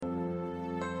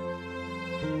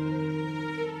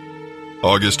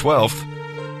August 12th.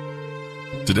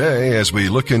 Today, as we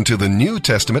look into the New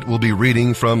Testament, we'll be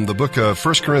reading from the book of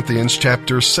 1 Corinthians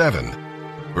chapter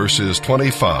 7, verses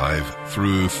 25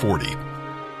 through 40.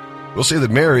 We'll see that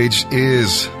marriage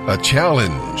is a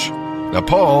challenge. Now,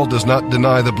 Paul does not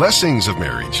deny the blessings of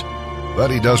marriage, but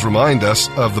he does remind us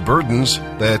of the burdens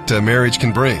that marriage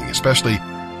can bring, especially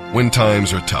when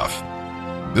times are tough.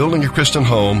 Building a Christian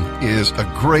home is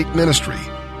a great ministry,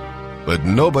 but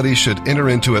nobody should enter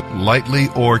into it lightly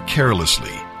or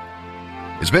carelessly.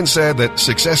 It's been said that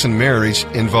success in marriage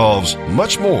involves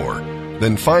much more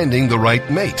than finding the right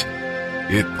mate.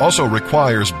 It also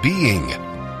requires being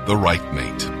the right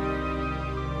mate.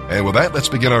 And with that, let's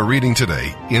begin our reading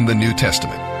today in the New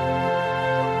Testament.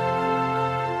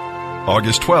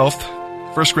 August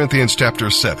 12th, 1 Corinthians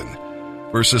chapter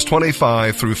 7, verses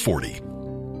 25 through 40.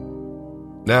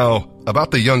 Now, about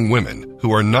the young women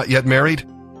who are not yet married,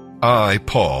 I,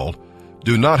 Paul,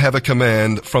 do not have a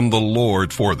command from the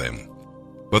Lord for them.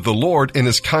 But the Lord in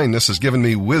His kindness has given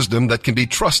me wisdom that can be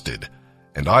trusted,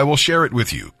 and I will share it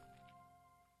with you.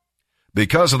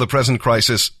 Because of the present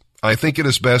crisis, I think it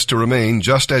is best to remain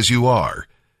just as you are.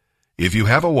 If you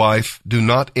have a wife, do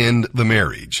not end the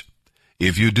marriage.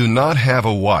 If you do not have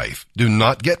a wife, do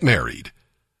not get married.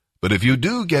 But if you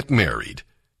do get married,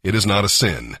 it is not a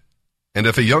sin. And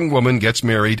if a young woman gets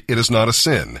married, it is not a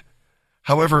sin.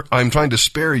 However, I'm trying to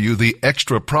spare you the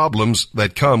extra problems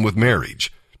that come with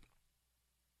marriage.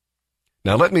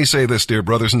 Now let me say this, dear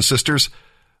brothers and sisters,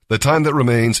 the time that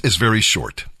remains is very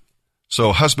short.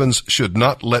 So husbands should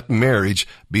not let marriage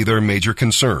be their major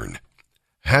concern.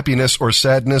 Happiness or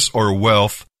sadness or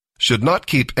wealth should not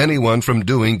keep anyone from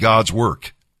doing God's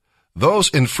work. Those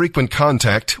in frequent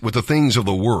contact with the things of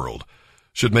the world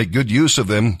should make good use of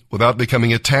them without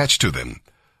becoming attached to them,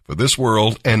 for this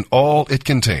world and all it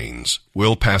contains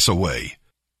will pass away.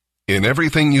 In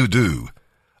everything you do,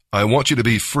 I want you to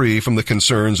be free from the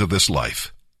concerns of this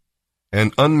life.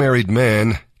 An unmarried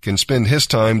man can spend his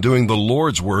time doing the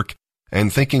Lord's work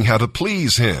and thinking how to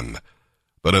please Him.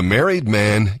 But a married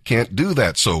man can't do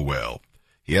that so well.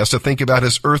 He has to think about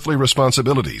his earthly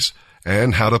responsibilities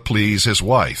and how to please his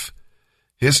wife.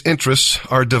 His interests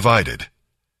are divided.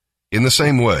 In the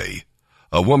same way,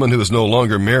 a woman who is no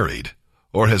longer married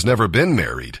or has never been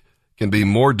married can be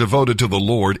more devoted to the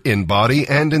Lord in body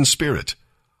and in spirit,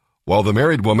 while the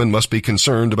married woman must be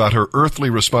concerned about her earthly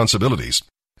responsibilities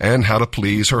and how to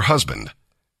please her husband.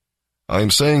 I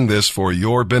am saying this for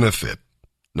your benefit,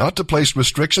 not to place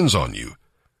restrictions on you.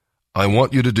 I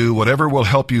want you to do whatever will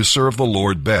help you serve the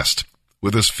Lord best,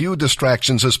 with as few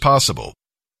distractions as possible.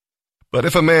 But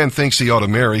if a man thinks he ought to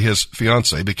marry his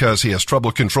fiancée because he has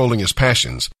trouble controlling his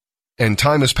passions, and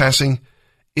time is passing,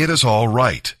 it is all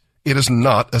right. It is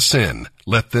not a sin.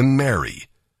 Let them marry.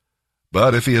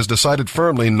 But if he has decided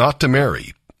firmly not to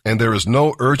marry, and there is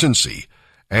no urgency,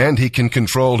 and he can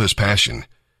control his passion,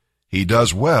 he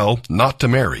does well not to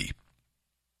marry.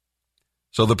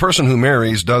 So the person who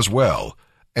marries does well,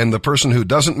 and the person who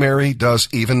doesn't marry does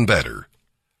even better.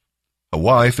 A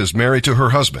wife is married to her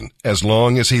husband as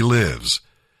long as he lives.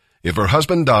 If her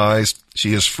husband dies,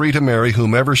 she is free to marry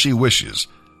whomever she wishes,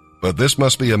 but this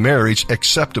must be a marriage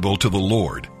acceptable to the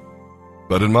Lord.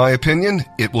 But in my opinion,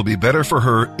 it will be better for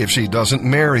her if she doesn't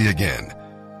marry again.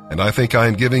 And I think I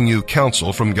am giving you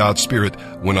counsel from God's Spirit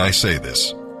when I say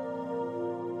this.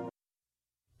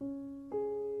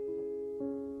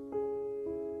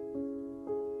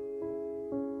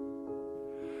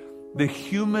 The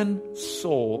human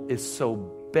soul is so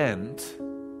bent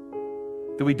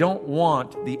that we don't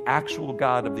want the actual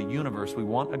God of the universe. We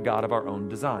want a God of our own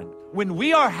design. When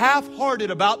we are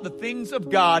half-hearted about the things of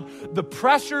God, the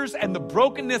pressures and the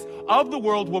brokenness of the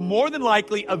world will more than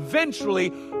likely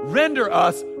eventually render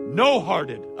us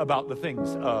no-hearted about the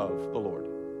things of the Lord.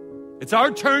 It's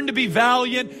our turn to be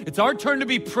valiant. It's our turn to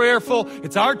be prayerful.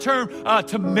 It's our turn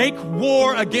to make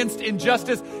war against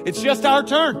injustice. It's just our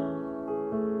turn.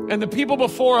 And the people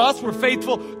before us were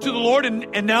faithful to the Lord,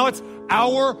 and now it's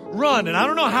our run. And I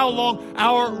don't know how long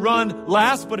our run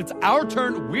lasts, but it's our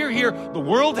turn. We're here. The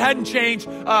world hadn't changed.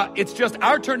 It's just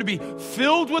our turn to be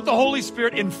filled with the Holy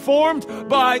Spirit, informed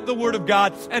by the Word of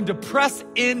God, and to press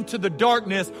into the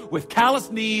darkness with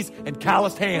calloused knees and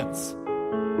calloused hands.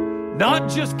 Not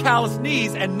just calloused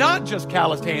knees and not just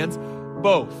calloused hands,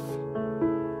 both.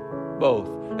 Both.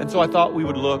 And so I thought we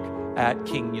would look at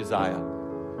King Uzziah.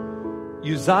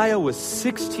 Uzziah was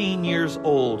 16 years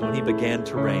old when he began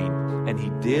to reign, and he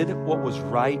did what was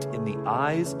right in the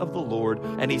eyes of the Lord,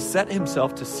 and he set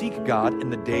himself to seek God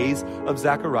in the days of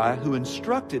Zechariah, who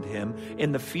instructed him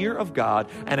in the fear of God,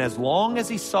 and as long as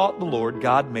he sought the Lord,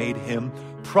 God made him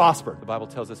prosper. The Bible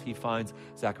tells us he finds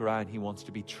Zechariah and he wants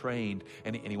to be trained.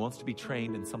 And he wants to be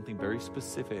trained in something very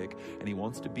specific. And he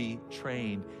wants to be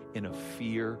trained in a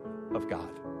fear of God.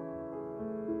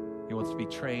 He wants to be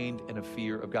trained in a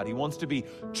fear of God. He wants to be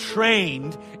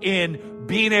trained in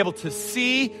being able to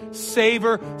see,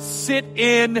 savor, sit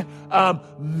in,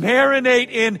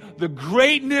 marinate in the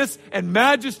greatness and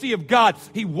majesty of God.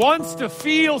 He wants to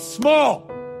feel small.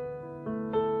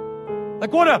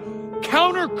 Like, what a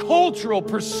countercultural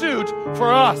pursuit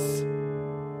for us.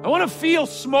 I want to feel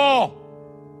small.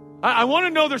 I want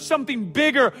to know there's something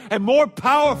bigger and more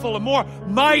powerful and more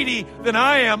mighty than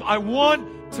I am. I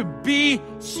want to be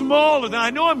smaller than I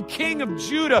know. I'm king of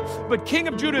Judah, but king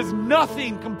of Judah is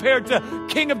nothing compared to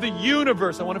king of the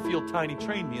universe. I want to feel tiny.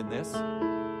 Train me in this. There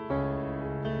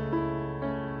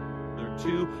are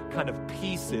two kind of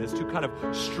pieces, two kind of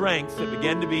strengths that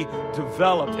begin to be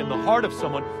developed in the heart of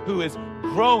someone who is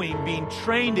growing, being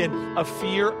trained in a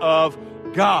fear of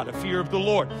God, a fear of the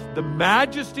Lord. The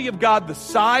majesty of God, the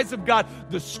size of God,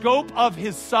 the scope of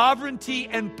his sovereignty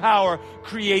and power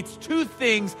creates two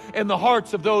things in the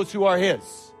hearts of those who are his.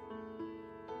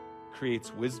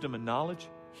 Creates wisdom and knowledge.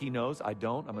 He knows, I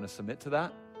don't. I'm going to submit to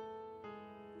that.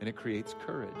 And it creates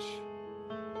courage.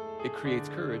 It creates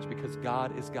courage because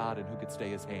God is God, and who could stay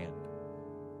his hand?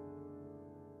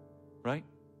 Right?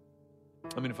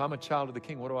 I mean, if I'm a child of the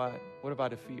King, what have I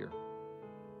to fear?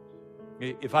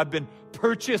 If I've been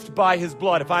purchased by his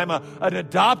blood, if I'm an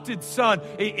adopted son,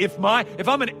 if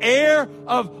I'm an heir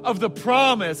of the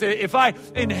promise, if I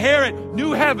inherit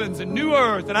new heavens and new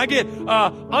earth, and I get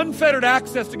unfettered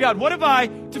access to God, what have I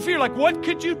to fear? Like, what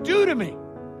could you do to me?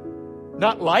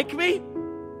 Not like me?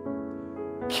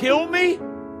 Kill me?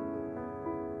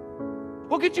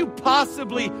 What could you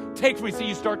possibly take from me? So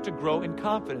you start to grow in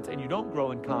confidence, and you don't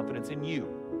grow in confidence in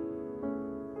you.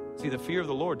 See, the fear of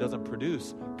the Lord doesn't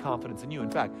produce confidence in you. In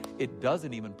fact, it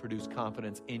doesn't even produce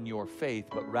confidence in your faith,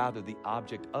 but rather the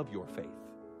object of your faith.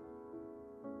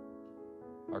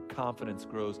 Our confidence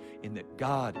grows in that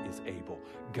God is able,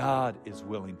 God is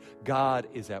willing, God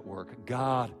is at work,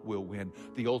 God will win.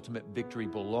 The ultimate victory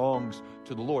belongs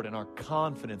to the Lord, and our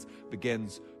confidence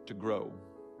begins to grow.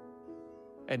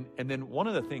 And then one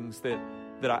of the things that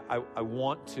I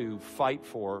want to fight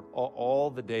for all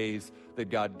the days that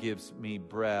God gives me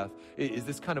breath is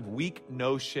this kind of weak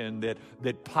notion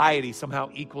that piety somehow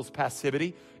equals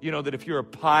passivity. You know, that if you're a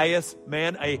pious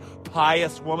man, a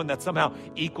pious woman, that somehow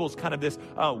equals kind of this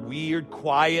weird,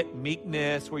 quiet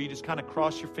meekness where you just kind of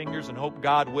cross your fingers and hope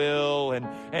God will. And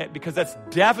because that's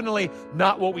definitely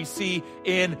not what we see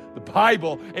in the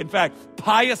Bible. In fact,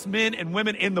 pious men and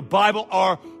women in the Bible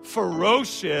are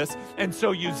ferocious. And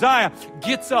so Uzziah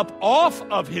gets up off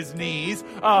of his knees,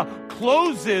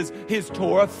 closes his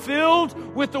Torah,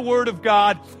 filled with the Word of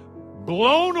God,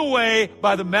 blown away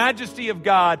by the majesty of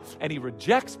God, and he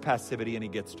rejects passivity and he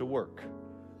gets to work.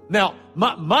 Now,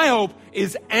 my hope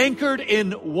is anchored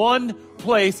in one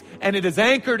place, and it is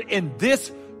anchored in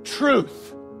this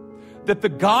truth: that the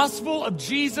gospel of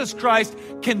Jesus Christ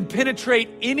can penetrate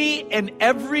any and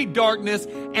every darkness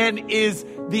and is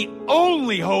the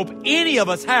only hope any of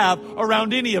us have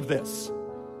around any of this.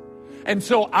 And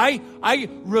so I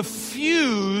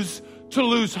refuse to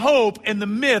lose hope in the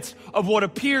midst of what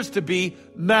appears to be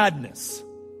madness.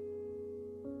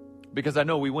 Because I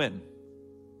know we win.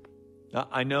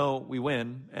 I know we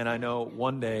win, and I know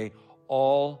one day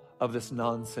all of this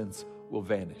nonsense will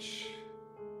vanish.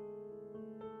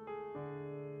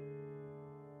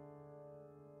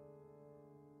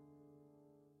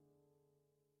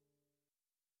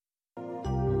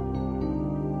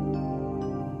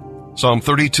 Psalm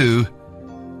 32,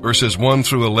 verses 1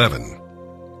 through 11.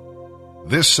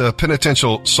 This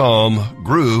penitential psalm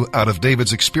grew out of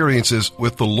David's experiences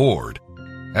with the Lord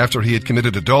after he had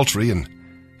committed adultery and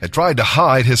had tried to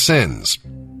hide his sins.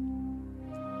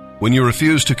 When you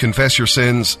refuse to confess your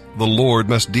sins, the Lord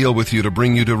must deal with you to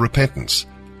bring you to repentance.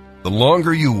 The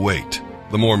longer you wait,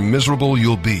 the more miserable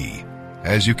you'll be,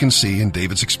 as you can see in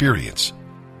David's experience.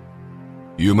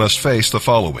 You must face the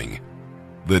following: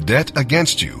 the debt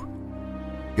against you.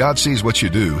 God sees what you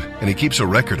do, and he keeps a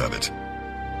record of it.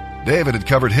 David had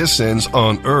covered his sins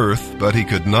on earth, but he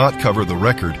could not cover the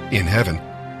record in heaven.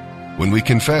 When we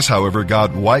confess, however,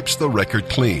 God wipes the record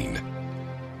clean.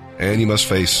 And you must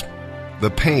face the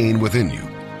pain within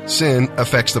you. Sin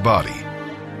affects the body,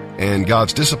 and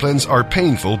God's disciplines are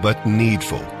painful but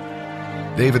needful.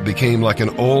 David became like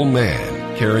an old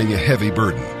man carrying a heavy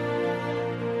burden.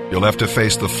 You'll have to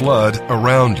face the flood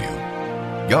around you.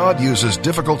 God uses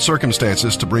difficult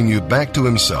circumstances to bring you back to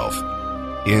himself.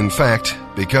 In fact,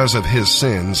 because of his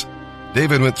sins,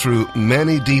 David went through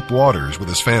many deep waters with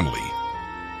his family.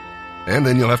 and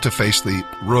then you'll have to face the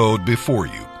road before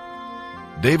you.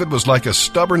 David was like a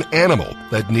stubborn animal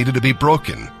that needed to be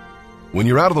broken. When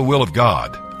you're out of the will of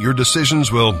God, your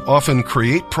decisions will often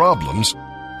create problems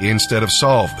instead of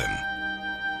solve them.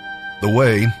 The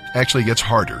way actually gets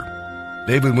harder.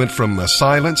 David went from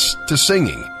silence to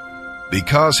singing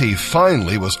because he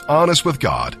finally was honest with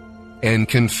God and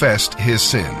confessed his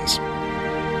sins.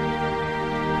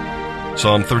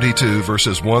 Psalm 32,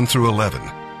 verses 1 through 11,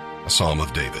 a psalm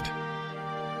of David.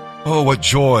 Oh, what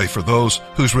joy for those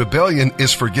whose rebellion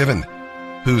is forgiven,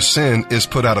 whose sin is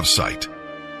put out of sight.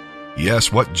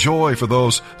 Yes, what joy for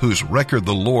those whose record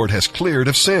the Lord has cleared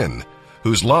of sin,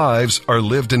 whose lives are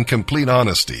lived in complete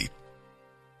honesty.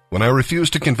 When I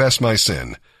refused to confess my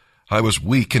sin, I was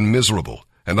weak and miserable,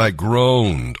 and I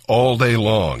groaned all day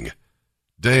long.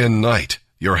 Day and night,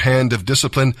 your hand of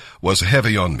discipline was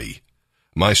heavy on me.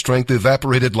 My strength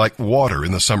evaporated like water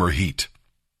in the summer heat.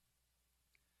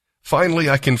 Finally,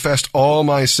 I confessed all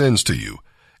my sins to you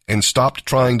and stopped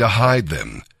trying to hide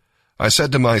them. I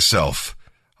said to myself,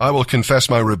 I will confess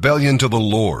my rebellion to the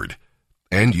Lord,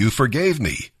 and you forgave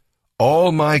me.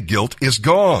 All my guilt is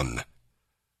gone.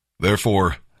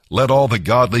 Therefore, let all the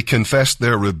godly confess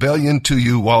their rebellion to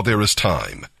you while there is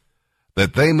time,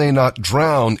 that they may not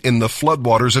drown in the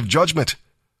floodwaters of judgment.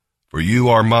 For you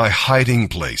are my hiding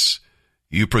place.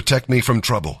 You protect me from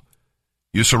trouble.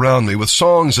 You surround me with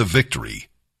songs of victory.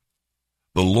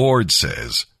 The Lord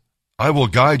says, I will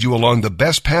guide you along the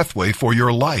best pathway for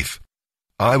your life.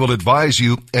 I will advise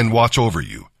you and watch over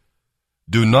you.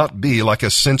 Do not be like a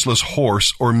senseless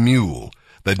horse or mule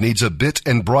that needs a bit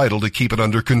and bridle to keep it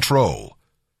under control.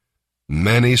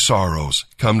 Many sorrows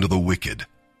come to the wicked,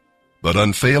 but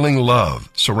unfailing love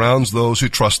surrounds those who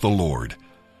trust the Lord.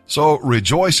 So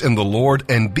rejoice in the Lord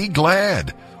and be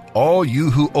glad, all you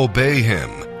who obey him.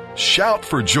 Shout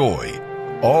for joy,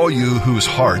 all you whose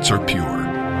hearts are pure.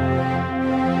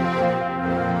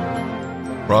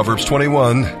 Proverbs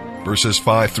 21, verses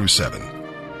 5 through 7.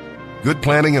 Good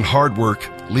planning and hard work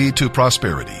lead to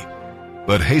prosperity,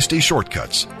 but hasty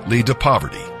shortcuts lead to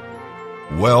poverty.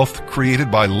 Wealth created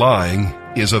by lying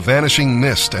is a vanishing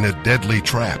mist and a deadly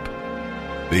trap.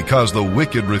 Because the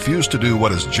wicked refuse to do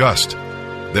what is just,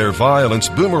 their violence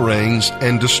boomerangs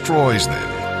and destroys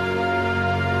them.